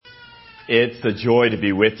It's a joy to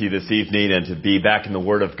be with you this evening and to be back in the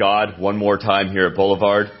Word of God one more time here at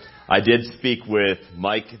Boulevard. I did speak with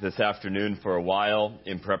Mike this afternoon for a while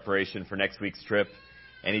in preparation for next week's trip,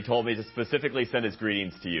 and he told me to specifically send his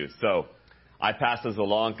greetings to you. So I pass those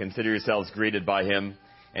along. Consider yourselves greeted by him,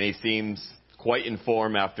 and he seems quite in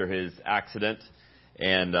form after his accident,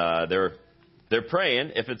 and they're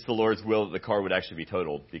praying, if it's the Lord's will, that the car would actually be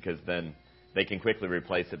totaled, because then they can quickly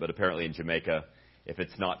replace it. But apparently in Jamaica, if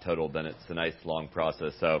it's not totaled, then it's a nice long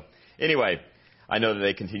process. So anyway, I know that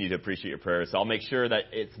they continue to appreciate your prayers. So I'll make sure that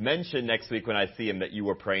it's mentioned next week when I see him that you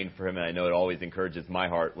were praying for him. And I know it always encourages my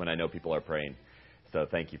heart when I know people are praying. So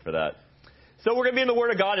thank you for that. So we're going to be in the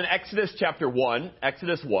Word of God in Exodus chapter 1,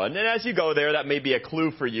 Exodus 1. And as you go there, that may be a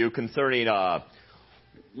clue for you concerning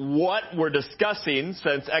what we're discussing,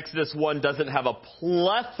 since Exodus 1 doesn't have a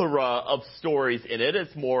plethora of stories in it.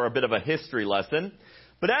 It's more a bit of a history lesson.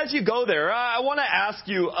 But as you go there, I want to ask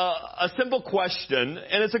you a simple question,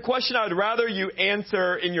 and it's a question I would rather you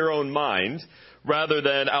answer in your own mind rather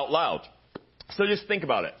than out loud. So just think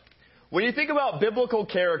about it. When you think about biblical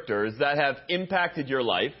characters that have impacted your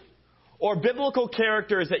life, or biblical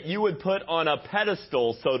characters that you would put on a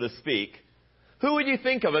pedestal, so to speak, who would you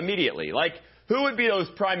think of immediately? Like, who would be those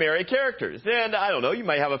primary characters? And I don't know, you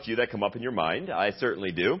might have a few that come up in your mind. I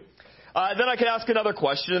certainly do. Then I could ask another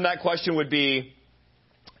question, and that question would be,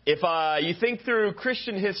 if you think through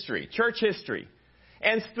Christian history, church history,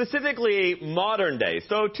 and specifically modern day,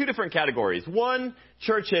 so two different categories. One,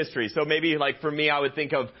 church history. So maybe like for me, I would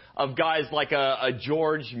think of guys like a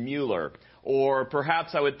George Mueller, or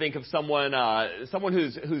perhaps I would think of someone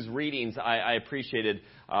whose readings I appreciated,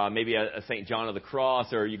 maybe a St. John of the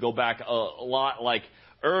Cross, or you go back a lot like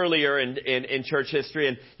earlier in church history,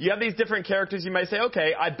 and you have these different characters. You might say,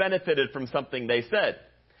 okay, I benefited from something they said.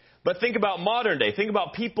 But think about modern day. Think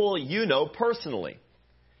about people you know personally.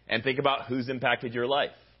 And think about who's impacted your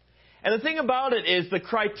life. And the thing about it is the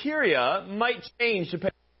criteria might change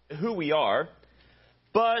depending on who we are.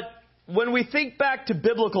 But when we think back to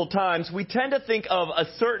biblical times, we tend to think of a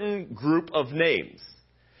certain group of names.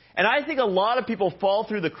 And I think a lot of people fall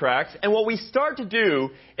through the cracks. And what we start to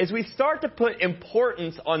do is we start to put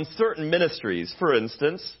importance on certain ministries. For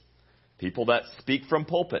instance, people that speak from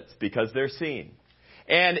pulpits because they're seen.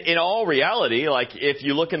 And in all reality, like if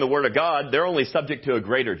you look in the Word of God, they're only subject to a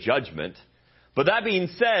greater judgment. But that being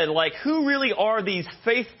said, like who really are these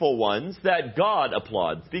faithful ones that God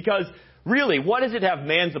applauds? Because really, what does it have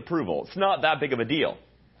man's approval? It's not that big of a deal.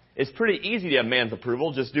 It's pretty easy to have man's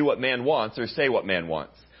approval. Just do what man wants or say what man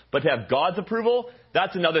wants. But to have God's approval,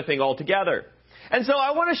 that's another thing altogether. And so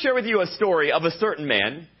I want to share with you a story of a certain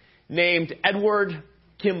man named Edward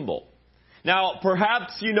Kimball. Now,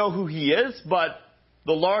 perhaps you know who he is, but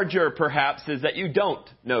the larger, perhaps, is that you don't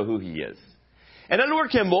know who he is. And Edward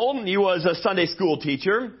Kimball, he was a Sunday school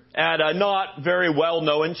teacher at a not very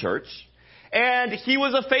well-known church. And he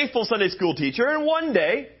was a faithful Sunday school teacher. And one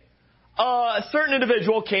day, a certain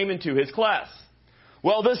individual came into his class.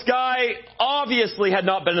 Well, this guy obviously had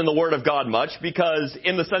not been in the Word of God much, because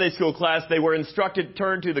in the Sunday school class, they were instructed to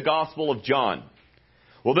turn to the Gospel of John.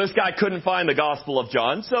 Well, this guy couldn't find the Gospel of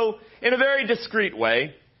John. So in a very discreet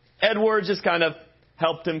way, Edward just kind of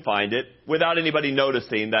helped him find it without anybody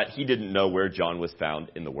noticing that he didn't know where John was found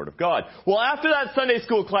in the Word of God. Well, after that Sunday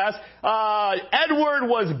school class, Edward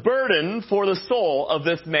was burdened for the soul of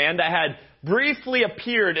this man that had briefly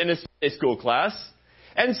appeared in his Sunday school class.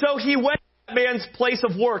 And so he went to that man's place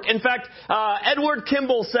of work. In fact, Edward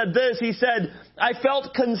Kimball said this. He said, I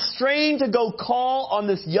felt constrained to go call on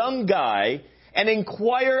this young guy and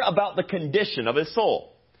inquire about the condition of his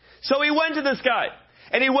soul. So he went to this guy.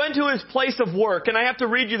 And he went to his place of work, and I have to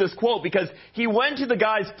read you this quote because he went to the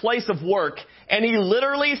guy's place of work, and he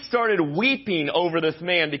literally started weeping over this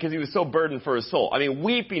man because he was so burdened for his soul. I mean,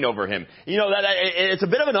 weeping over him. You know, it's a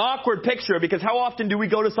bit of an awkward picture, because how often do we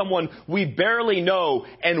go to someone we barely know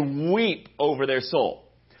and weep over their soul?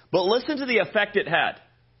 But listen to the effect it had.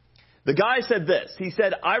 The guy said this. He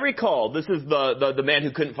said, I recalled, this is the man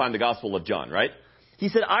who couldn't find the Gospel of John, right? He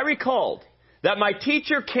said, I recalled that my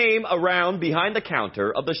teacher came around behind the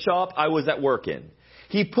counter of the shop I was at work in.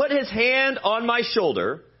 He put his hand on my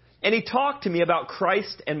shoulder, and he talked to me about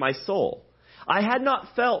Christ and my soul. I had not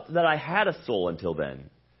felt that I had a soul until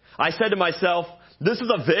then. I said to myself, this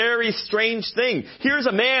is a very strange thing. Here's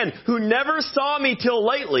a man who never saw me till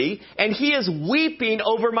lately, and he is weeping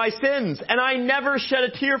over my sins, and I never shed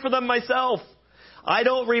a tear for them myself. I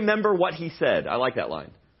don't remember what he said. I like that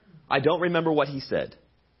line. I don't remember what he said.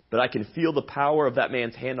 But I can feel the power of that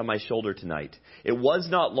man's hand on my shoulder tonight. It was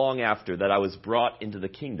not long after that I was brought into the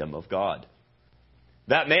kingdom of God.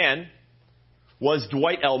 That man was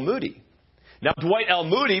Dwight L. Moody. Now, Dwight L.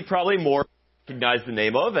 Moody, probably more recognized the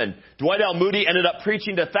name of, and Dwight L. Moody ended up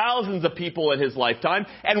preaching to thousands of people in his lifetime.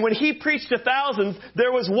 And when he preached to thousands,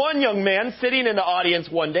 there was one young man sitting in the audience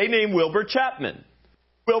one day named Wilbur Chapman.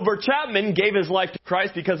 Wilbur Chapman gave his life to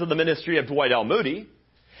Christ because of the ministry of Dwight L. Moody.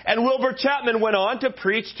 And Wilbur Chapman went on to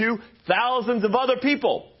preach to thousands of other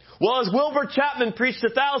people. Well, as Wilbur Chapman preached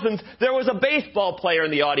to thousands, there was a baseball player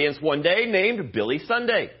in the audience one day named Billy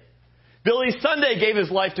Sunday. Billy Sunday gave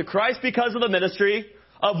his life to Christ because of the ministry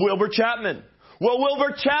of Wilbur Chapman. Well,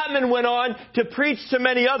 Wilbur Chapman went on to preach to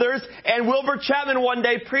many others, and Wilbur Chapman one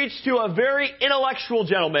day preached to a very intellectual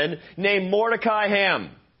gentleman named Mordecai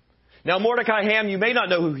Ham. Now, Mordecai Ham, you may not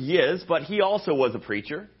know who he is, but he also was a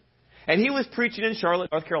preacher. And he was preaching in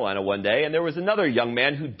Charlotte, North Carolina one day, and there was another young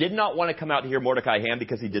man who did not want to come out to hear Mordecai Ham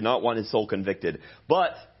because he did not want his soul convicted.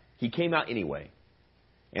 But he came out anyway.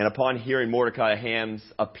 And upon hearing Mordecai Ham's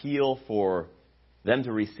appeal for them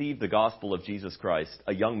to receive the gospel of Jesus Christ,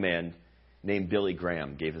 a young man named Billy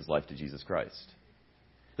Graham gave his life to Jesus Christ.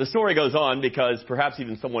 The story goes on because perhaps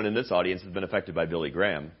even someone in this audience has been affected by Billy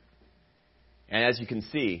Graham. And as you can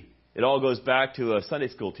see, it all goes back to a Sunday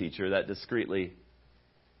school teacher that discreetly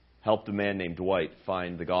helped a man named Dwight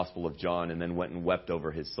find the Gospel of John and then went and wept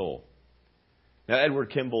over his soul. Now,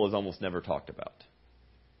 Edward Kimball is almost never talked about.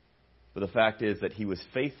 But the fact is that he was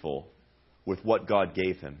faithful with what God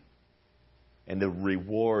gave him. And the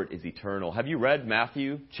reward is eternal. Have you read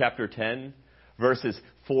Matthew chapter 10, verses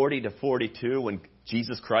 40 to 42, when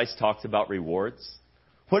Jesus Christ talks about rewards?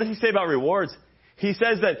 What does he say about rewards? He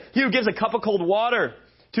says that he who gives a cup of cold water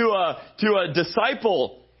to a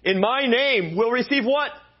disciple in my name will receive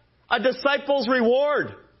what? A disciple's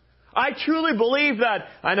reward. I truly believe that.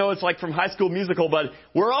 I know it's like from High School Musical, but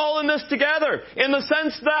we're all in this together in the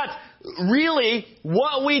sense that really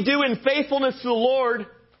what we do in faithfulness to the Lord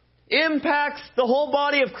impacts the whole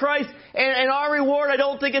body of Christ. And our reward, I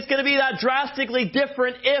don't think it's going to be that drastically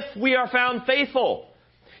different if we are found faithful.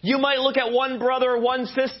 You might look at one brother or one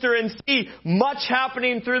sister and see much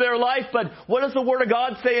happening through their life, but what does the Word of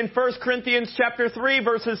God say in 1 Corinthians chapter 3,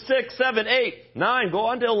 verses 6, 7, 8, 9, go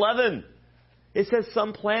on to 11? It says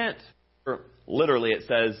some plant. Or literally it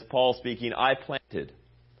says, Paul speaking, I planted,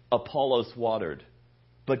 Apollos watered,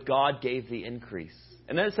 but God gave the increase.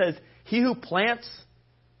 And then it says, he who plants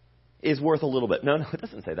is worth a little bit. No, it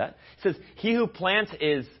doesn't say that. It says, he who plants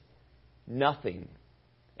is nothing.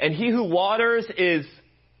 And he who waters is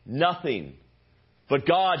nothing. But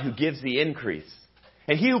God who gives the increase.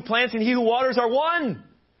 And he who plants and he who waters are one.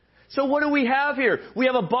 So what do we have here? We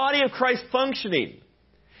have a body of Christ functioning.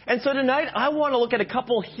 And so tonight I want to look at a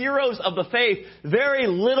couple heroes of the faith, very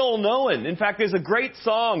little known. In fact, there's a great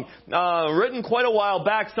song written quite a while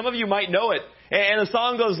back. Some of you might know it. And the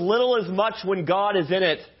song goes, little is much when God is in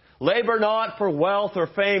it. Labor not for wealth or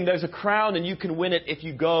fame. There's a crown and you can win it if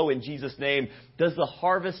you go in Jesus' name. Does the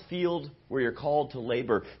harvest field where you're called to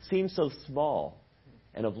labor seem so small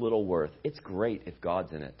and of little worth? It's great if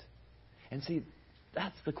God's in it. And see,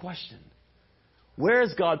 that's the question. Where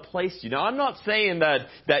has God placed you? Now, I'm not saying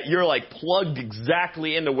that you're like plugged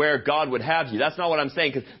exactly into where God would have you. That's not what I'm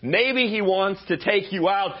saying, because maybe He wants to take you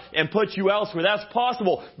out and put you elsewhere. That's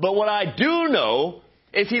possible. But what I do know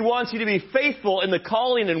is He wants you to be faithful in the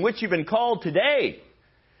calling in which you've been called today.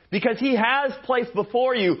 Because He has placed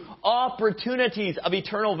before you opportunities of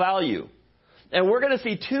eternal value. And we're going to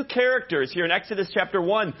see two characters here in Exodus chapter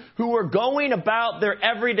 1 who were going about their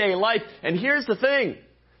everyday life. And here's the thing.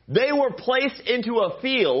 They were placed into a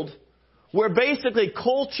field where basically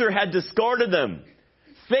culture had discarded them.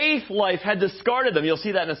 Faith life had discarded them. You'll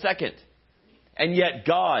see that in a second. And yet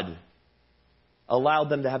God allowed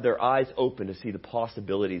them to have their eyes open to see the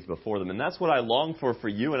possibilities before them. And that's what I long for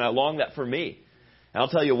you, and I long that for me. And I'll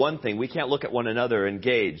tell you one thing. We can't look at one another and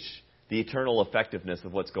gauge the eternal effectiveness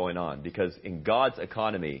of what's going on. Because in God's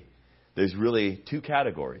economy, there's really two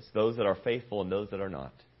categories. Those that are faithful and those that are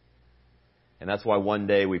not. And that's why one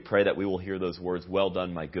day we pray that we will hear those words, well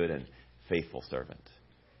done, my good and faithful servant.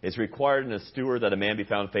 It's required in a steward that a man be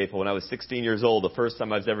found faithful. When I was 16 years old, the first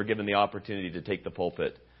time I was ever given the opportunity to take the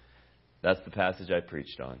pulpit, that's the passage I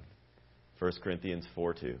preached on. 1 Corinthians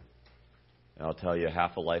 4:2. And I'll tell you,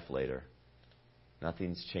 half a life later,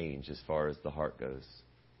 nothing's changed as far as the heart goes.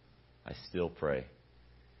 I still pray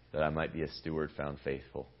that I might be a steward found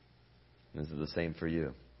faithful. And this is the same for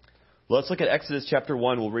you. Well, let's look at Exodus chapter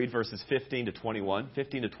 1. We'll read verses 15 to 21.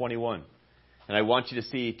 15 to 21. And I want you to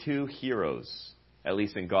see two heroes, at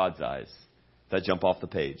least in God's eyes, that jump off the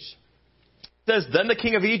page. It says, Then the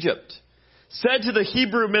king of Egypt said to the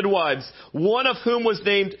Hebrew midwives, one of whom was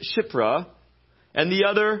named Shiphrah, and the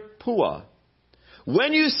other Puah,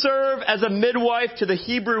 When you serve as a midwife to the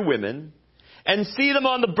Hebrew women, and see them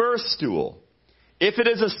on the birth stool. If it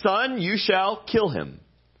is a son, you shall kill him.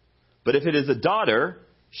 But if it is a daughter,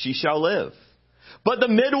 she shall live. But the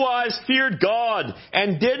midwives feared God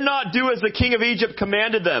and did not do as the king of Egypt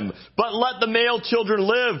commanded them, but let the male children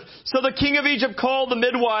live. So the king of Egypt called the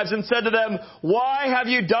midwives and said to them, why have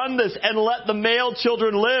you done this and let the male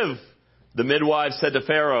children live? The midwives said to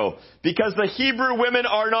Pharaoh, because the Hebrew women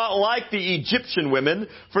are not like the Egyptian women,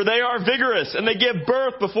 for they are vigorous and they give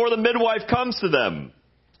birth before the midwife comes to them.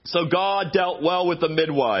 So God dealt well with the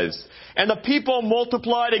midwives, and the people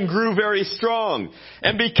multiplied and grew very strong.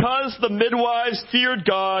 And because the midwives feared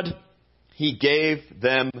God, He gave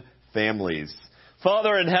them families.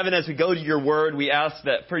 Father in heaven, as we go to your word, we ask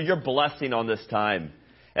that for your blessing on this time.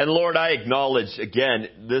 And Lord, I acknowledge again,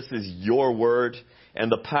 this is your word,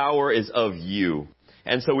 and the power is of you.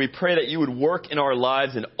 And so we pray that you would work in our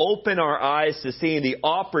lives and open our eyes to seeing the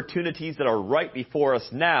opportunities that are right before us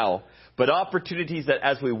now, but opportunities that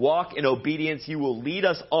as we walk in obedience, you will lead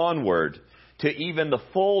us onward to even the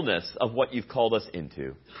fullness of what you've called us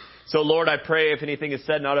into. So Lord, I pray if anything is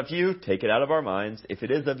said not of you, take it out of our minds. If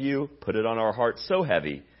it is of you, put it on our hearts so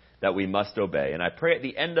heavy that we must obey. And I pray at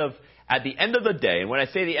the end of the day, and when I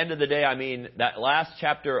say the end of the day, I mean that last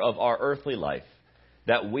chapter of our earthly life,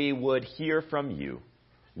 that we would hear from you,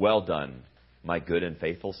 well done, my good and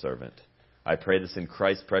faithful servant. I pray this in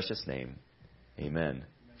Christ's precious name. Amen.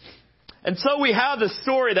 And so we have this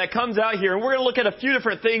story that comes out here, and we're going to look at a few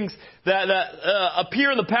different things that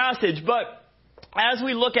appear in the passage. But as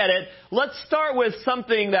we look at it, let's start with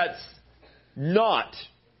something that's not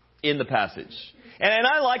in the passage. And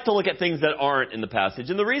I like to look at things that aren't in the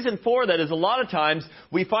passage. And the reason for that is a lot of times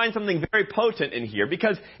we find something very potent in here.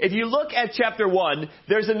 Because if you look at chapter 1,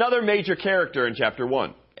 there's another major character in chapter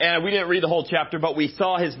 1. And we didn't read the whole chapter, but we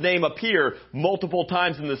saw his name appear multiple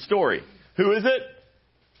times in the story. Who is it?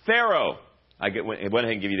 Pharaoh. I went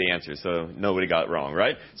ahead and give you the answer, so nobody got it wrong,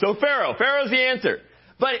 right? So Pharaoh. Pharaoh's the answer.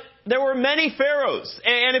 But there were many pharaohs.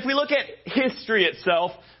 And if we look at history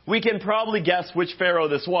itself, we can probably guess which Pharaoh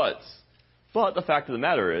this was. But the fact of the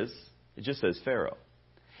matter is, it just says Pharaoh.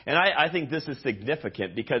 And I think this is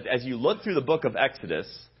significant because as you look through the book of Exodus,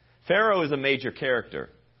 Pharaoh is a major character.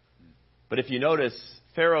 But if you notice,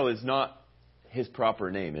 Pharaoh is not his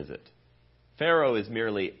proper name, is it? Pharaoh is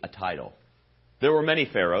merely a title. There were many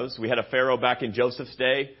pharaohs. We had a pharaoh back in Joseph's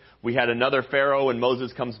day. We had another pharaoh when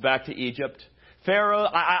Moses comes back to Egypt. Pharaoh,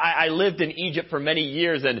 I lived in Egypt for many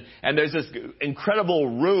years, and there's this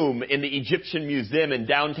incredible room in the Egyptian Museum in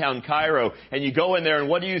downtown Cairo. And you go in there, and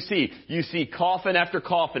what do you see? You see coffin after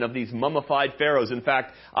coffin of these mummified pharaohs. In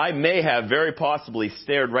fact, I may have very possibly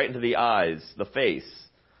stared right into the eyes, the face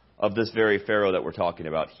of this very pharaoh that we're talking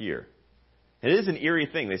about here. It is an eerie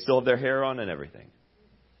thing. They still have their hair on and everything.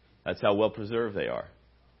 That's how well preserved they are.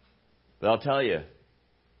 But I'll tell you,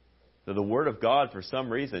 that the Word of God, for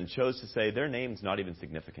some reason, chose to say their name's not even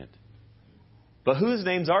significant. But whose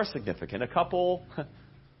names are significant? A couple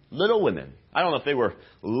little women. I don't know if they were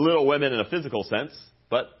little women in a physical sense,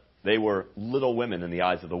 but they were little women in the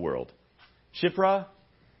eyes of the world. Shiphrah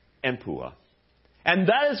and Puah. And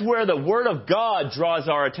that is where the Word of God draws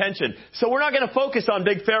our attention. So we're not going to focus on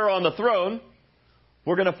Big Pharaoh on the throne.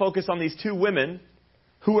 We're going to focus on these two women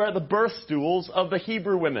who are the birth stools of the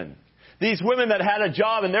Hebrew women. These women that had a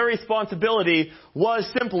job and their responsibility was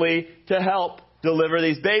simply to help deliver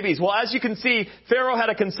these babies. Well, as you can see, Pharaoh had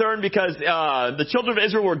a concern because the children of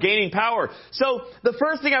Israel were gaining power. So the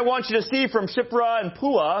first thing I want you to see from Shiphrah and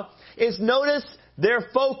Puah is notice their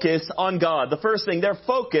focus on God. The first thing, their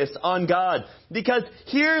focus on God. Because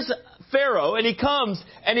here's Pharaoh, and he comes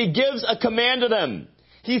and he gives a command to them.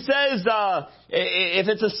 He says, if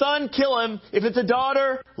it's a son, kill him. If it's a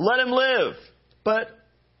daughter, let him live. But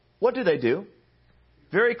what do?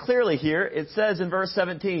 Very clearly here, it says in verse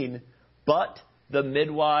 17, but the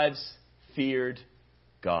midwives feared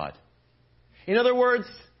God. In other words,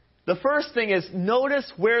 the first thing is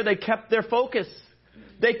notice where they kept their focus.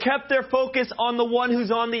 They kept their focus on the one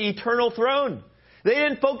who's on the eternal throne. They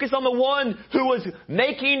didn't focus on the one who was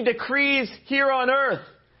making decrees here on earth.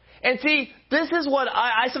 And see, this is what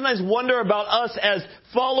I sometimes wonder about us as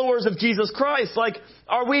followers of Jesus Christ. Like,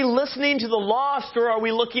 are we listening to the lost or are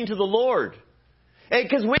we looking to the Lord?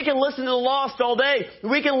 Because we can listen to the lost all day.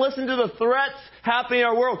 We can listen to the threats happening in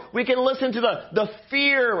our world. We can listen to the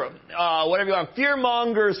fear, fear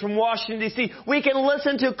mongers from Washington, D.C. We can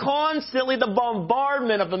listen to constantly the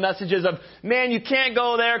bombardment of the messages of, man, you can't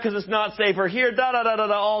go there because it's not safe, or here,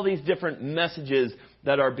 all these different messages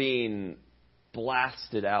that are being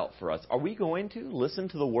blasted out for us. Are we going to listen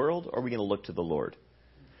to the world or are we going to look to the Lord?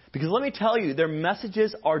 Because let me tell you, their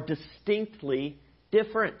messages are distinctly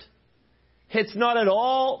different. It's not at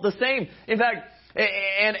all the same. In fact,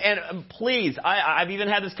 and please, I've even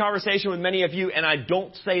had this conversation with many of you, and I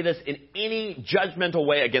don't say this in any judgmental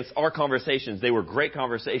way against our conversations. They were great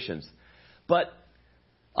conversations. But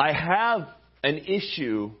I have an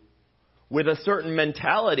issue with a certain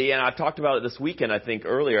mentality, and I've talked about it this weekend, I think,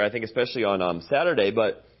 earlier, I think especially on Saturday,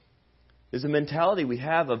 but there's a mentality we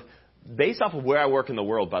have of, based off of where I work in the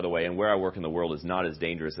world, by the way, and where I work in the world is not as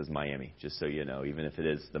dangerous as Miami, just so you know, even if it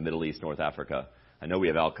is the Middle East, North Africa. I know we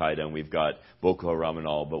have Al-Qaeda and we've got Boko Haram and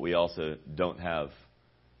all, but we also don't have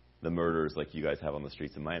the murders like you guys have on the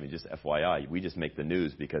streets of Miami. Just FYI, we just make the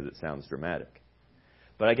news because it sounds dramatic.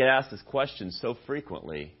 But I get asked this question so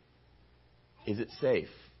frequently, is it safe?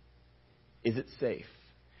 Is it safe?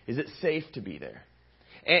 Is it safe to be there?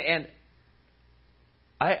 And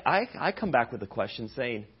I come back with a question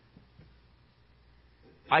saying,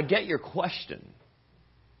 I get your question,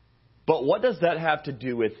 but what does that have to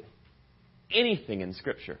do with anything in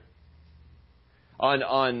Scripture?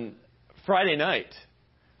 On Friday night,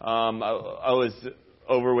 I was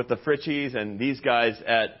over with the Fritchies and these guys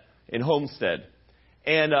in Homestead,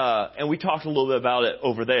 and we talked a little bit about it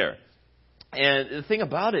over there. And the thing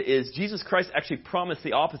about it is, Jesus Christ actually promised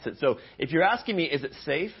the opposite. So if you're asking me, is it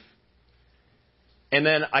safe? And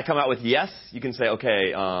then I come out with yes, you can say,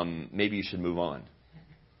 okay, maybe you should move on.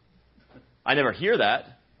 I never hear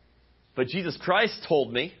that. But Jesus Christ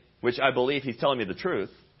told me, which I believe he's telling me the truth.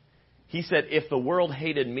 He said, if the world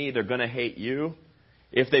hated me, they're going to hate you.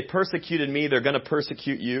 If they persecuted me, they're going to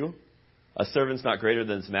persecute you. A servant's not greater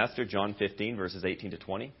than his master, John 15, verses 18 to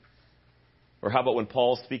 20. Or how about when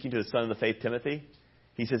Paul's speaking to his son in the faith, Timothy?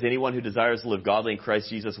 He says, anyone who desires to live godly in Christ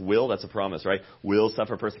Jesus will, that's a promise, right, will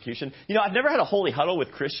suffer persecution. You know, I've never had a holy huddle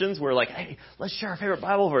with Christians where like, hey, let's share our favorite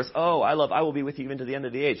Bible verse. Oh, I will be with you even to the end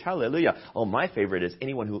of the age. Hallelujah. Oh, my favorite is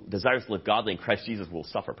anyone who desires to live godly in Christ Jesus will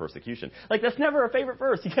suffer persecution. Like, that's never a favorite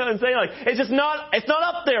verse. You know what I'm saying? Like, it's not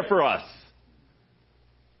up there for us.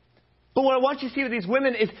 But what I want you to see with these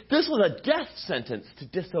women is this was a death sentence to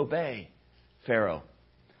disobey Pharaoh.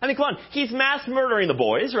 I mean, come on. He's mass murdering the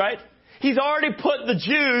boys, right? He's already put the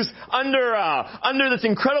Jews under this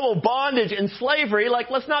incredible bondage and slavery.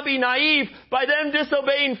 Like, let's not be naive. By them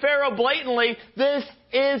disobeying Pharaoh blatantly, this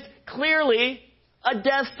is clearly a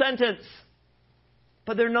death sentence.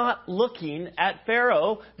 But they're not looking at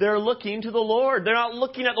Pharaoh. They're looking to the Lord. They're not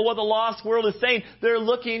looking at what the lost world is saying. They're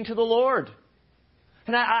looking to the Lord.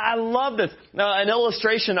 And I love this. Now, an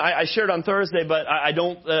illustration I shared on Thursday, but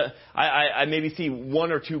I maybe see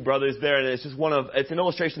one or two brothers there, and it's an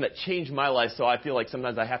illustration that changed my life, so I feel like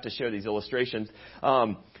sometimes I have to share these illustrations.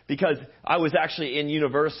 Because I was actually in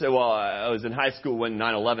university, well, I was in high school when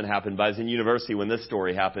 9/11 happened, but I was in university when this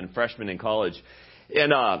story happened, freshman in college.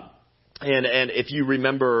 And if you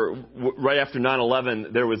remember, right after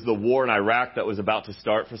 9/11, there was the war in Iraq that was about to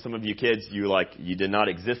start. For some of you kids, you did not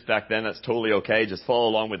exist back then. That's totally okay. Just follow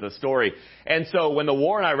along with the story. And so when the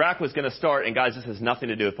war in Iraq was going to start, and guys, this has nothing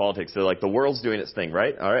to do with politics. So like the world's doing its thing,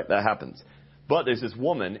 right? All right, that happens. But there's this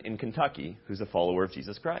woman in Kentucky who's a follower of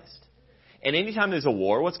Jesus Christ. And anytime there's a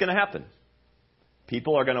war, what's going to happen?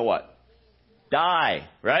 People are going to what? Die,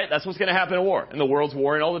 right? That's what's going to happen in a war. And the world's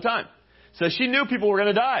warring all the time. So she knew people were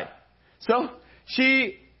going to die. So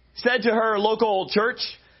she said to her local church,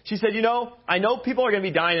 she said, I know people are going to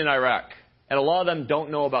be dying in Iraq, and a lot of them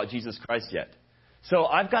don't know about Jesus Christ yet. So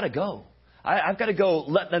I've got to go. I've got to go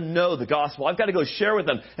let them know the gospel. I've got to go share with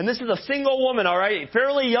them. And this is a single woman, all right,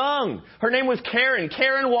 fairly young. Her name was Karen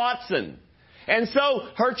Watson. And so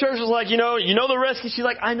her church was like, you know the risk. And she's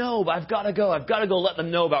like, I know, but I've got to go. I've got to go let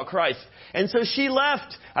them know about Christ. And so she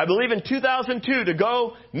left, I believe in 2002, to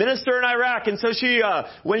go minister in Iraq. And so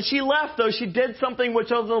when she left, though, she did something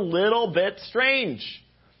which was a little bit strange.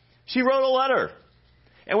 She wrote a letter.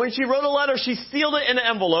 And when she wrote a letter, she sealed it in an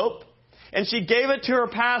envelope, and she gave it to her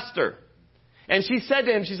pastor. And she said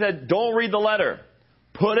to him, she said, don't read the letter.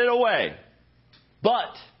 Put it away.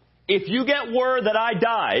 But if you get word that I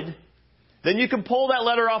died, then you can pull that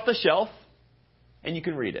letter off the shelf, and you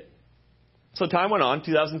can read it. So time went on,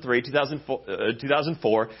 2003,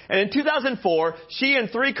 2004. And in 2004, she and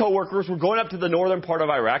 3 coworkers were going up to the northern part of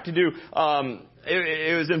Iraq to do,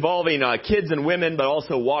 it was involving kids and women, but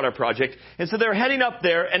also a water project. And so they were heading up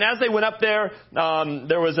there, and as they went up there,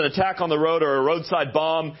 there was an attack on the road, or a roadside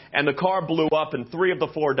bomb, and the car blew up, and 3 of the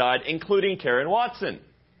 4 died, including Karen Watson.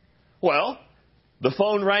 Well, the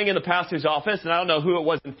phone rang in the pastor's office, and I don't know who it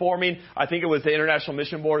was informing. I think it was the International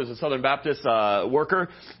Mission Board as a Southern Baptist worker.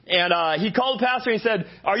 And he called the pastor and he said,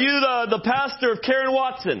 are you the pastor of Karen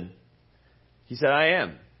Watson? He said, I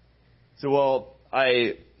am. So, well,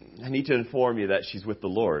 I need to inform you that she's with the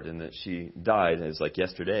Lord and that she died, it was like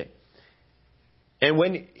yesterday. And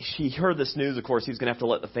when he heard this news, of course, he was going to have to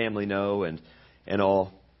let the family know and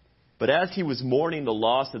all. But as he was mourning the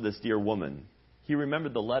loss of this dear woman, he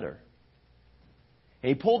remembered the letter. And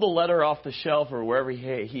he pulled the letter off the shelf or wherever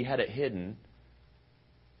he had it hidden.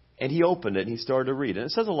 And he opened it and he started to read. And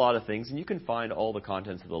it says a lot of things. And you can find all the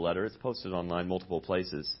contents of the letter. It's posted online multiple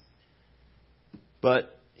places.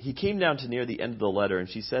 But he came down to near the end of the letter and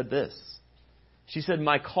she said this. She said,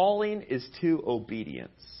 "My calling is to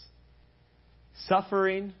obedience.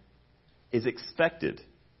 Suffering is expected.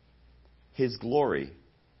 His glory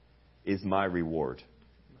is my reward."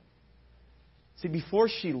 See, before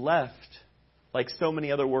she left, like so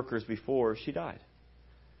many other workers before, she died.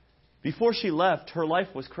 Before she left, her life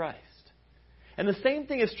was Christ. And the same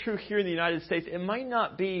thing is true here in the United States. It might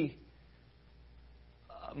not be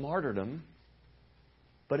martyrdom,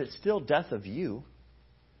 but it's still death of you.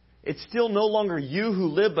 It's still no longer you who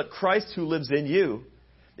live, but Christ who lives in you.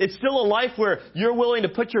 It's still a life where you're willing to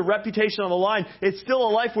put your reputation on the line. It's still a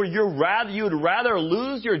life where you would rather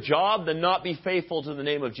lose your job than not be faithful to the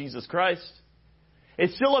name of Jesus Christ.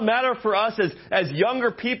 It's still a matter for us as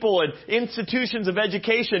younger people and institutions of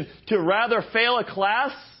education to rather fail a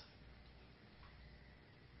class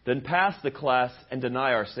than pass the class and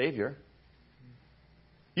deny our Savior.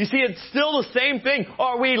 You see, it's still the same thing.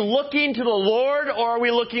 Are we looking to the Lord or are we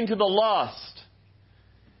looking to the lost?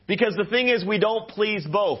 Because the thing is, we don't please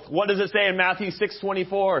both. What does it say in Matthew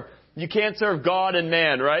 6:24? You can't serve God and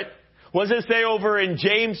man, right? What does it say over in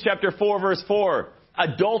James chapter 4, verse 4?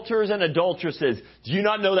 Adulterers and adulteresses, do you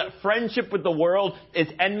not know that friendship with the world is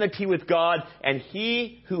enmity with God? And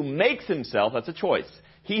he who makes himself, that's a choice,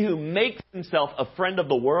 he who makes himself a friend of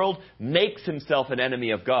the world makes himself an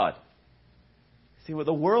enemy of God. See, what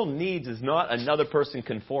the world needs is not another person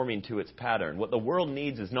conforming to its pattern. What the world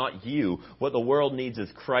needs is not you. What the world needs is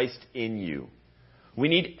Christ in you. We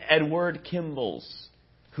need Edward Kimballs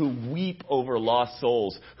who weep over lost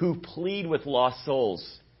souls, who plead with lost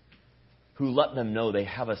souls, who let them know they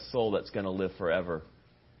have a soul that's going to live forever.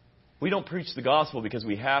 We don't preach the gospel because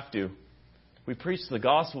we have to. We preach the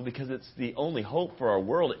gospel because it's the only hope for our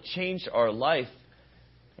world. It changed our life,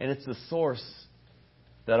 and it's the source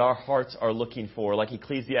that our hearts are looking for. Like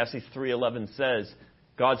Ecclesiastes 3:11 says,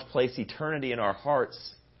 God's placed eternity in our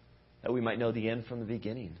hearts that we might know the end from the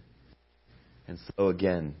beginning. And so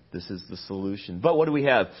again, this is the solution. But what do we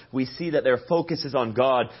have? We see that their focus is on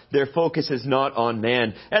God. Their focus is not on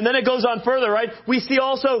man. And then it goes on further, right? We see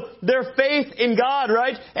also their faith in God,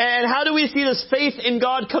 right? And how do we see this faith in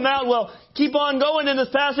God come out? Well, keep on going in this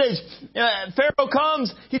passage. Pharaoh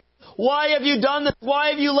comes. Why have you done this?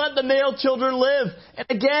 Why have you let the male children live? And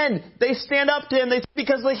again, they stand up to him. They say,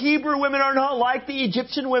 because the Hebrew women are not like the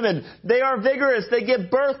Egyptian women. They are vigorous. They give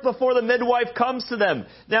birth before the midwife comes to them.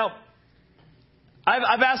 Now,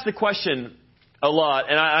 I've asked the question a lot,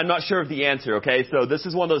 and I'm not sure of the answer, okay? So this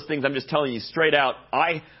is one of those things I'm just telling you straight out.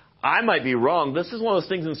 I might be wrong. This is one of those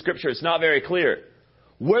things in Scripture. It's not very clear.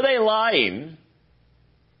 Were they lying?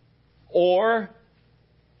 Or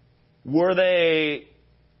were they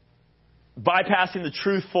bypassing the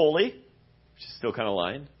truth fully, which is still kind of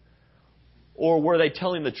lying? Or were they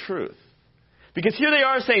telling the truth? Because here they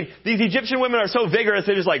are saying, these Egyptian women are so vigorous,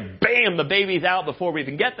 they're just like, bam, the baby's out before we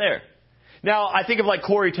even get there. Now, I think of like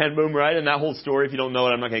Corrie ten Boom, right? And that whole story, if you don't know it,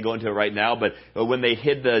 I'm not going to go into it right now. But when they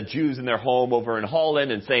hid the Jews in their home over in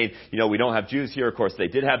Holland and saying, we don't have Jews here. Of course, they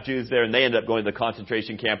did have Jews there. And they ended up going to the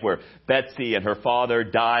concentration camp where Betsy and her father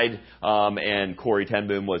died. And Corrie ten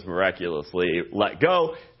Boom was miraculously let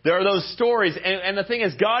go. There are those stories. And the thing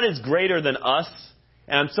is, God is greater than us.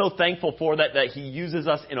 And I'm so thankful for that He uses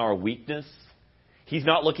us in our weakness. He's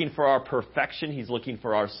not looking for our perfection. He's looking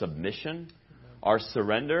for our submission, our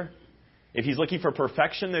surrender. If He's looking for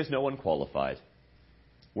perfection, there's no one qualified.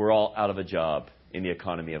 We're all out of a job in the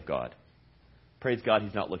economy of God. Praise God,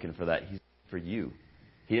 He's not looking for that. He's looking for you.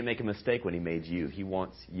 He didn't make a mistake when He made you. He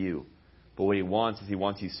wants you. But what He wants is He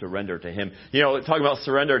wants you to surrender to Him. Talking about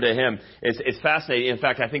surrender to Him, it's fascinating. In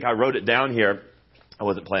fact, I think I wrote it down here. I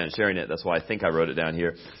wasn't planning on sharing it. That's why I think I wrote it down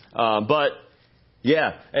here.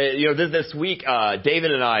 This week,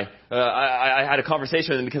 David and I had a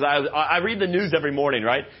conversation with him because I read the news every morning,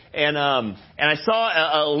 right? And I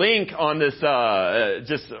saw a link on this,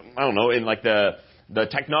 in like the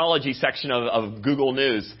technology section of Google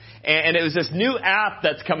News. And it was this new app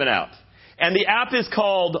that's coming out. And the app is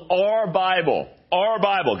called Our Bible. Our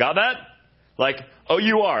Bible. Got that? Like Oh,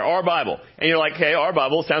 you are, our Bible. And you're like, okay, our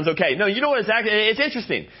Bible sounds okay. No, you know what it's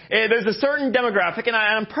interesting. There's a certain demographic, and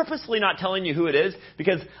I'm purposely not telling you who it is,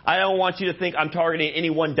 because I don't want you to think I'm targeting any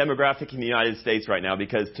one demographic in the United States right now,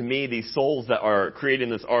 because to me, these souls that are creating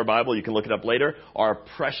this our Bible, you can look it up later, are a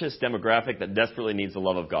precious demographic that desperately needs the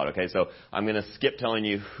love of God, okay? So I'm going to skip telling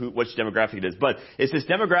you which demographic it is. But it's this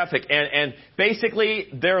demographic, and basically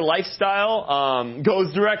their lifestyle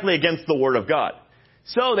goes directly against the Word of God.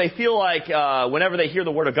 So they feel like whenever they hear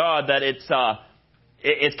the Word of God that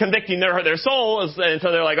it's convicting their souls, and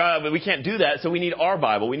so they're like, but we can't do that, so we need our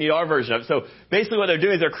Bible, we need our version of it. So basically what they're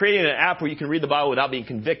doing is they're creating an app where you can read the Bible without being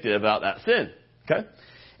convicted about that sin. Okay?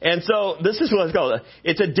 And so this is what it's called.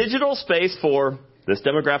 It's a digital space for this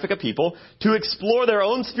demographic of people to explore their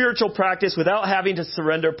own spiritual practice without having to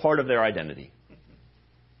surrender part of their identity.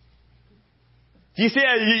 Do you see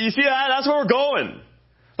that? That's where we're going.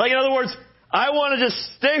 Like, in other words, I want to just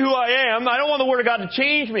stay who I am. I don't want the Word of God to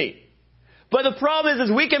change me. But the problem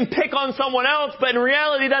is we can pick on someone else, but in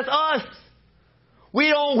reality, that's us.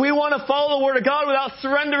 We want to follow the Word of God without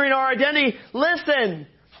surrendering our identity. Listen,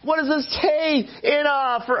 what does this say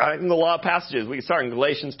in the law of passages? We can start in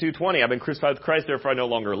Galatians 2:20. I've been crucified with Christ, therefore I no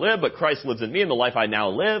longer live, but Christ lives in me, and the life I now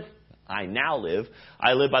live I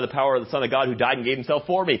live by the power of the Son of God who died and gave himself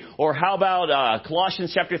for me. Or how about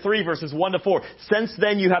Colossians chapter 3, verses 1 to 4. Since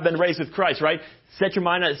then you have been raised with Christ, right? Set your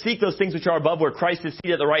mind on, seek those things which are above, where Christ is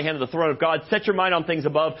seated at the right hand of the throne of God. Set your mind on things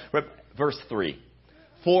above. Verse 3.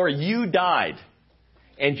 For you died,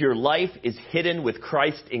 and your life is hidden with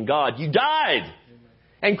Christ in God. You died!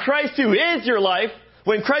 And Christ who is your life,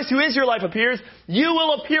 when Christ who is your life appears, you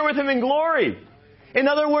will appear with him in glory. In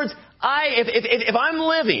other words, if I'm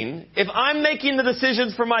living, if I'm making the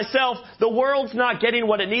decisions for myself, the world's not getting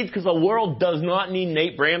what it needs, because the world does not need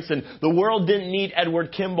Nate Bramsen. The world didn't need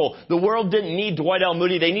Edward Kimball. The world didn't need Dwight L.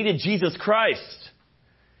 Moody. They needed Jesus Christ.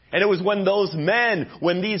 And it was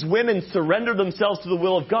when these women surrendered themselves to the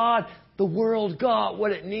will of God, the world got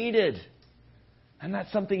what it needed. And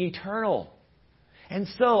that's something eternal. And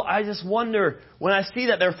so I just wonder, when I see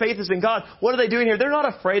that their faith is in God, what are they doing here? They're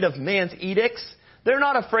not afraid of man's edicts. They're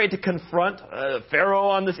not afraid to confront Pharaoh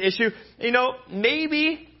on this issue. You know,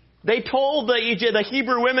 maybe they told the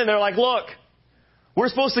Hebrew women, they're like, look, we're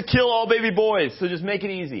supposed to kill all baby boys, so just make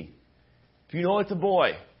it easy. If you know it's a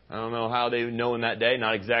boy. I don't know how they would know in that day.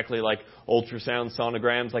 Not exactly like ultrasound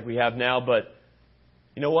sonograms like we have now, but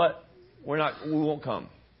you know what? We won't come.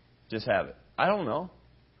 Just have it. I don't know.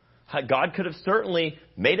 God could have certainly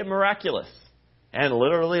made it miraculous and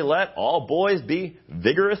literally let all boys be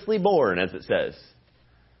vigorously born, as it says.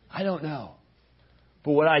 I don't know.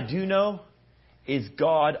 But what I do know is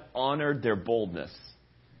God honored their boldness.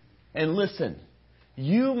 And listen,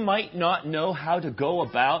 you might not know how to go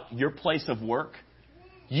about your place of work.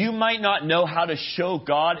 You might not know how to show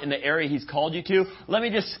God in the area He's called you to. Let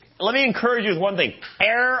me encourage you with one thing.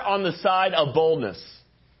 Err on the side of boldness.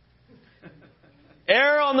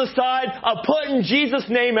 Err on the side of putting Jesus'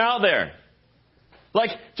 name out there.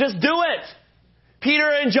 Like, just do it. Peter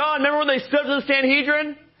and John, remember when they stood up to the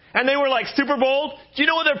Sanhedrin? And they were like super bold? Do you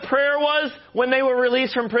know what their prayer was when they were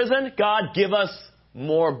released from prison? God, give us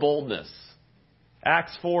more boldness.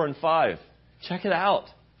 Acts 4 and 5. Check it out.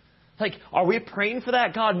 Like, are we praying for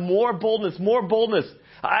that? God, more boldness, more boldness.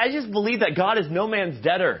 I just believe that God is no man's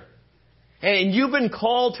debtor. And you've been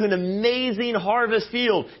called to an amazing harvest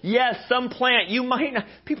field. Yes, some plant. You might not.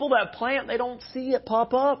 People that plant, they don't see it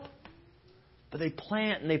pop up. But they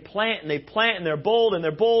plant and they plant and they plant and they're bold and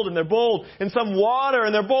they're bold and they're bold. And some water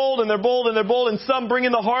and they're bold and they're bold and they're bold. And some bring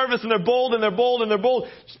in the harvest and they're bold and they're bold and they're bold.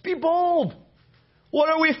 Just be bold. What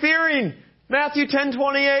are we fearing? Matthew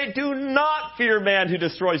 10:28. Do not fear man who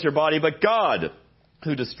destroys your body, but God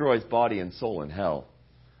who destroys body and soul in hell.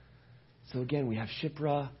 So again, we have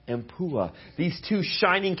Shiphrah and Puah, these two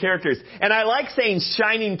shining characters. And I like saying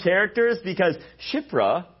shining characters because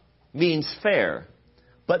Shiphrah means fair.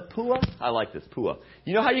 But Puah, I like this, Puah.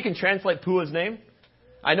 You know how you can translate Puah's name?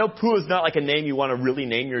 I know Puah is not like a name you want to really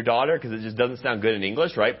name your daughter because it just doesn't sound good in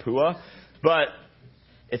English, right? Puah. But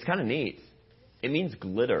it's kind of neat. It means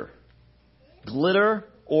glitter. Glitter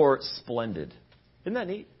or splendid. Isn't that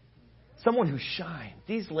neat? Someone who shines.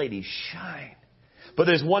 These ladies shine. But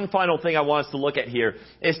there's one final thing I want us to look at here.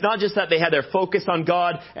 It's not just that they had their focus on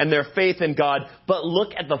God and their faith in God, but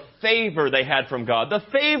look at the favor they had from God. The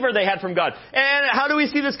favor they had from God. And how do we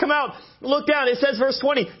see this come out? Look down. It says verse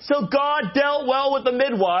 20. So God dealt well with the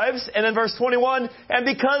midwives. And then verse 21. And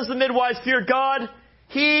because the midwives feared God,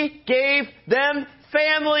 He gave them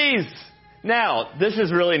families. Now, this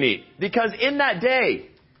is really neat. Because in that day,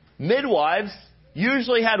 midwives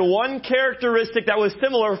usually had one characteristic that was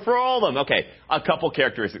similar for all of them. Okay, a couple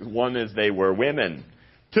characteristics. One is they were women.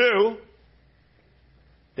 Two,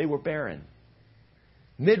 they were barren.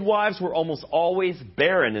 Midwives were almost always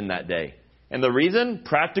barren in that day. And the reason?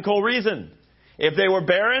 Practical reason. If they were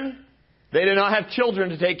barren, they did not have children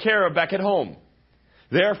to take care of back at home.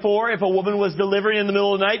 Therefore, if a woman was delivering in the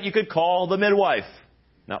middle of the night, you could call the midwife.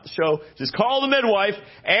 Not the show. Just call the midwife,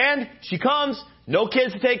 and she comes. No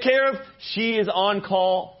kids to take care of. She is on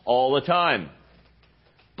call all the time.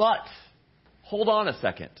 But, hold on a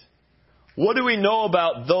second. What do we know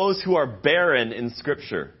about those who are barren in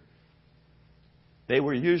Scripture? They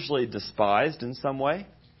were usually despised in some way.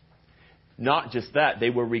 Not just that, they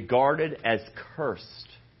were regarded as cursed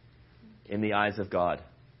in the eyes of God.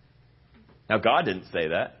 Now, God didn't say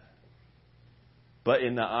that. But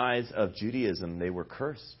in the eyes of Judaism, they were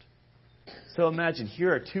cursed. So imagine,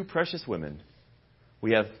 here are two precious women.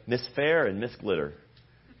 We have Miss Fair and Miss Glitter.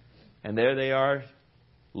 And there they are,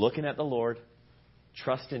 looking at the Lord,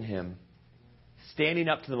 trusting Him, standing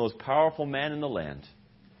up to the most powerful man in the land.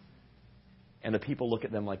 And the people look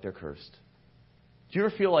at them like they're cursed. Do you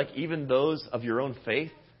ever feel like even those of your own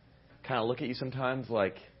faith kind of look at you sometimes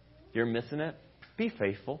like you're missing it? Be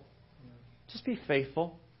faithful. Just be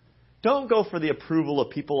faithful. Don't go for the approval of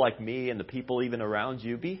people like me and the people even around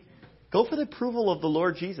you. Go for the approval of the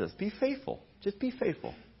Lord Jesus. Be faithful. Just be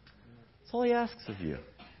faithful. That's all He asks of you.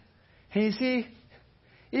 And you see,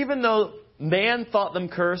 even though man thought them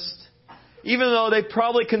cursed, even though they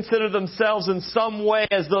probably considered themselves in some way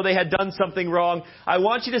as though they had done something wrong, I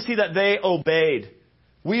want you to see that they obeyed.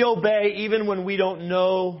 We obey even when we don't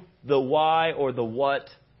know the why or the what,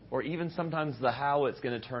 or even sometimes the how it's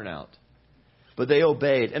going to turn out. But they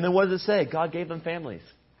obeyed. And then what does it say? God gave them families.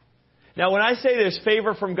 Now, when I say there's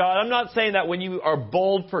favor from God, I'm not saying that when you are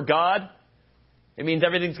bold for God, it means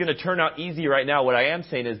everything's going to turn out easy right now. What I am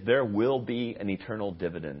saying is there will be an eternal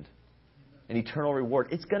dividend, an eternal reward.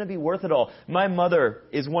 It's going to be worth it all. My mother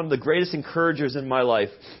is one of the greatest encouragers in my life.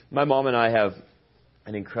 My mom and I have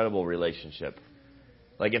an incredible relationship.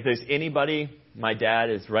 Like if there's anybody, my dad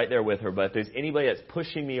is right there with her, but if there's anybody that's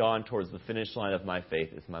pushing me on towards the finish line of my faith,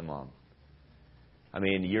 it's my mom. I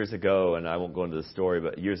mean, years ago, and I won't go into the story,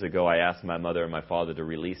 but years ago I asked my mother and my father to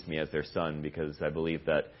release me as their son because I believe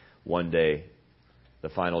that one day the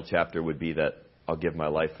final chapter would be that I'll give my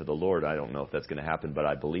life for the Lord. I don't know if that's going to happen, but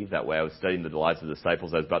I believe that way. I was studying the lives of the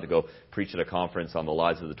disciples. I was about to go preach at a conference on the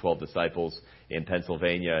lives of the 12 disciples in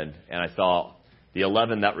Pennsylvania, and I saw the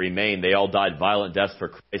 11 that remained. They all died violent deaths for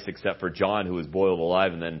Christ except for John, who was boiled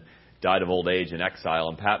alive and then died of old age in exile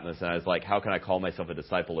in Patmos. And I was like, how can I call myself a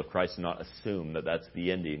disciple of Christ and not assume that that's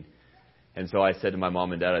the ending? And so I said to my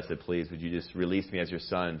mom and dad, I said, please, would you just release me as your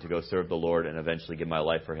son to go serve the Lord and eventually give my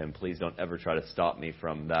life for Him? Please don't ever try to stop me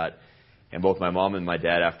from that. And both my mom and my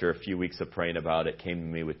dad, after a few weeks of praying about it, came to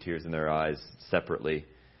me with tears in their eyes separately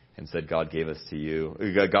and said, God gave us to you.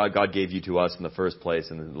 God gave you to us in the first place,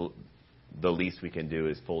 and the least we can do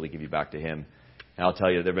is fully give you back to Him. And I'll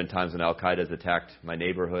tell you, there have been times when Al-Qaeda has attacked my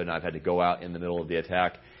neighborhood, and I've had to go out in the middle of the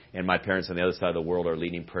attack. And my parents on the other side of the world are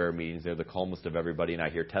leading prayer meetings. They're the calmest of everybody. And I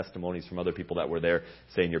hear testimonies from other people that were there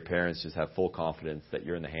saying your parents just have full confidence that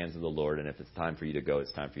you're in the hands of the Lord. And if it's time for you to go,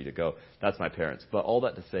 it's time for you to go. That's my parents. But all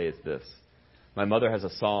that to say is this. My mother has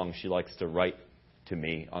a song she likes to write to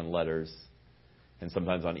me on letters and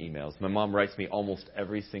sometimes on emails. My mom writes me almost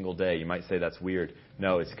every single day. You might say that's weird.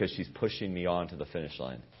 No, it's because she's pushing me on to the finish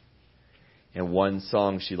line. And one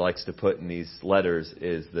song she likes to put in these letters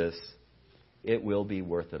is this: it will be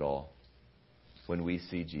worth it all when we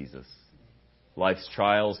see Jesus. Life's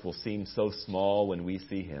trials will seem so small when we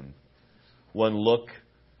see Him. One look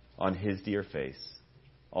on His dear face,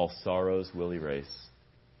 all sorrows will erase.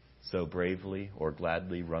 So bravely or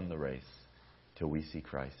gladly run the race till we see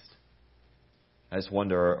Christ. I just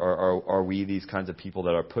wonder, are we these kinds of people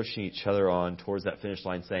that are pushing each other on towards that finish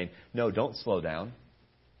line saying, no, don't slow down.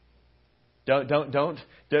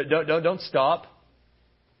 Don't stop.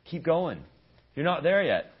 Keep going. You're not there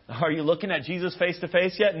yet. Are you looking at Jesus face to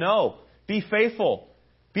face yet? No. Be faithful.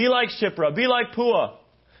 Be like Shipra. Be like Pua.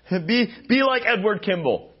 Be like Edward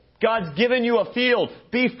Kimball. God's given you a field.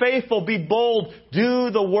 Be faithful. Be bold. Do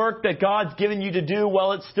the work that God's given you to do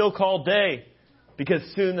while it's still called day. Because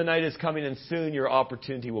soon the night is coming and soon your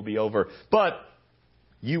opportunity will be over. But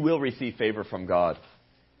you will receive favor from God.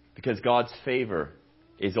 Because God's favor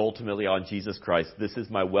is ultimately on Jesus Christ. This is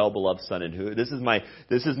my well-beloved Son, this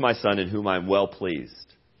is my Son in whom I'm well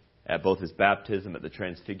pleased. At both His baptism, at the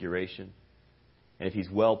transfiguration. And if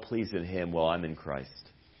He's well pleased in Him, well, I'm in Christ.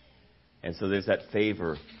 And so there's that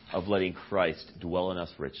favor of letting Christ dwell in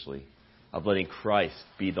us richly. of letting Christ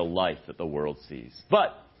be the life that the world sees.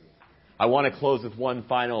 But I want to close with one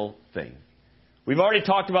final thing. We've already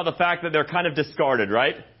talked about the fact that they're kind of discarded,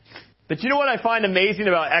 right? But you know what I find amazing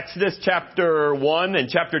about Exodus chapter 1 and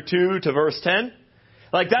chapter 2 to verse 10?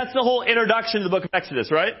 Like, that's the whole introduction to the book of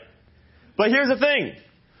Exodus, right? But here's the thing.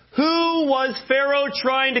 Who was Pharaoh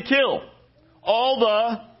trying to kill? All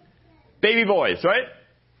the baby boys, right?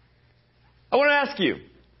 I want to ask you,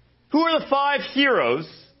 who are the 5 heroes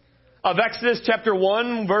of Exodus chapter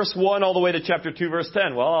 1, verse 1, all the way to chapter 2, verse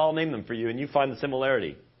 10? Well, I'll name them for you, and you find the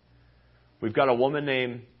similarity. We've got a woman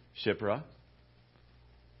named Shiphrah.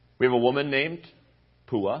 We have a woman named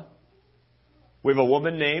Puah. We have a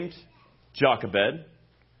woman named Jochebed.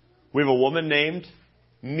 We have a woman named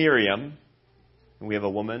Miriam. And we have a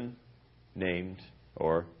woman named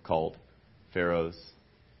or called Pharaoh's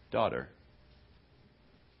daughter.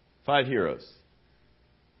 5 heroes.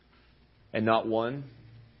 And not one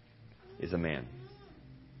is a man.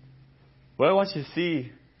 What I want you to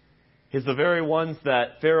see is the very ones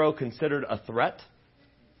that Pharaoh considered a threat.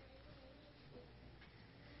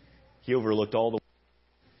 He overlooked all the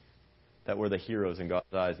that were the heroes in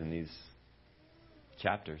God's eyes in these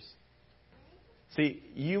chapters. See,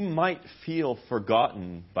 you might feel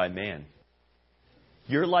forgotten by man.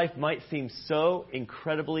 Your life might seem so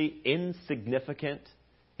incredibly insignificant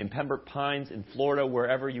in Pembroke Pines, in Florida,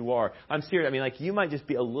 wherever you are. I'm serious. I mean, like, you might just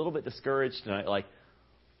be a little bit discouraged tonight. Like,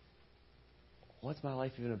 what's my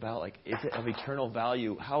life even about? Like, is it of eternal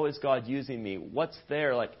value? How is God using me? What's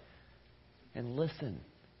there? Like, and listen,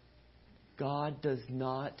 God does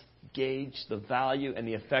not gauge the value and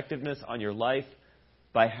the effectiveness on your life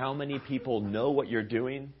by how many people know what you're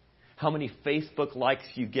doing, how many Facebook likes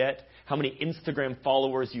you get, how many Instagram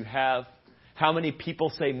followers you have, how many people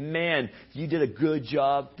say, man, you did a good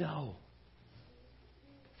job. No.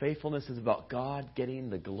 Faithfulness is about God getting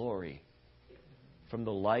the glory from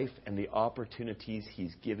the life and the opportunities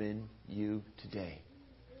He's given you today.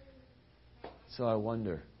 So I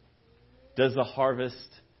wonder, does the harvest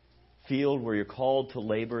field where you're called to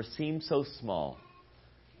labor seem so small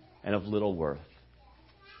and of little worth?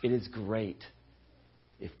 It is great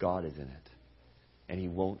if God is in it, and He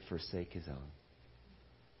won't forsake His own.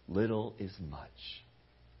 Little is much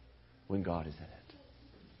when God is in it.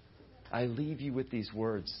 I leave you with these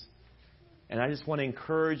words. And I just want to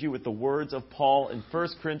encourage you with the words of Paul in 1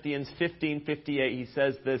 Corinthians 15:58. He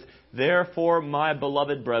says this, therefore, my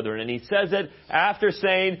beloved brethren. And he says it after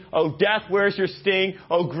saying, O death, where's your sting?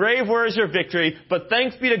 O grave, where is your victory? But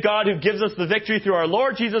thanks be to God who gives us the victory through our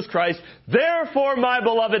Lord Jesus Christ. Therefore, my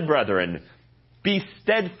beloved brethren, be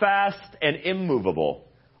steadfast and immovable,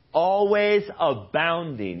 always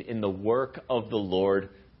abounding in the work of the Lord,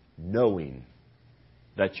 knowing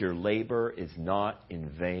that your labor is not in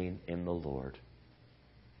vain in the Lord.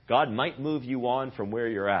 God might move you on from where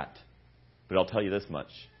you're at, but I'll tell you this much.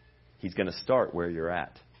 He's going to start where you're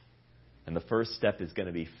at. And the first step is going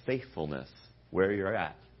to be faithfulness where you're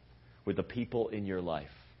at with the people in your life.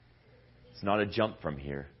 It's not a jump from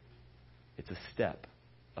here. It's a step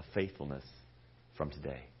of faithfulness from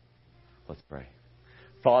today. Let's pray.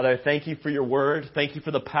 Father, thank you for your word. Thank you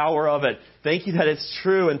for the power of it. Thank you that it's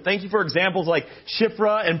true. And thank you for examples like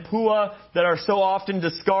Shiphrah and Puah that are so often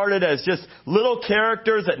discarded as just little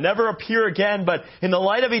characters that never appear again. But in the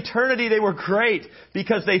light of eternity, they were great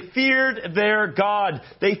because they feared their God.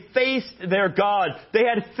 They faced their God. They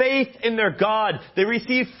had faith in their God. They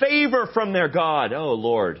received favor from their God. Oh,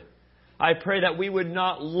 Lord. I pray that we would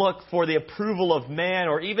not look for the approval of man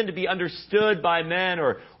or even to be understood by men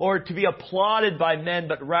or to be applauded by men,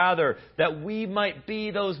 but rather that we might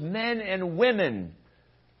be those men and women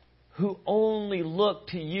who only look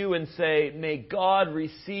to you and say, may God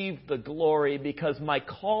receive the glory because my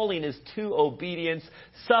calling is to obedience.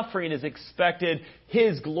 Suffering is expected.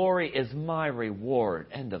 His glory is my reward.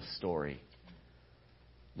 End of story.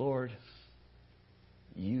 Lord,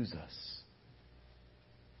 use us.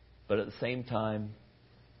 But at the same time,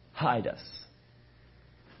 hide us,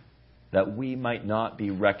 that we might not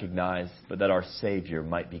be recognized, but that our Savior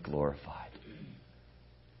might be glorified.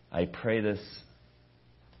 I pray this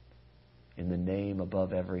in the name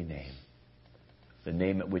above every name, the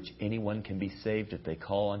name at which anyone can be saved if they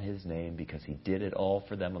call on His name, because He did it all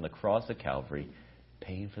for them on the cross of Calvary,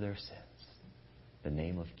 paying for their sins. The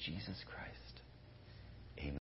name of Jesus Christ.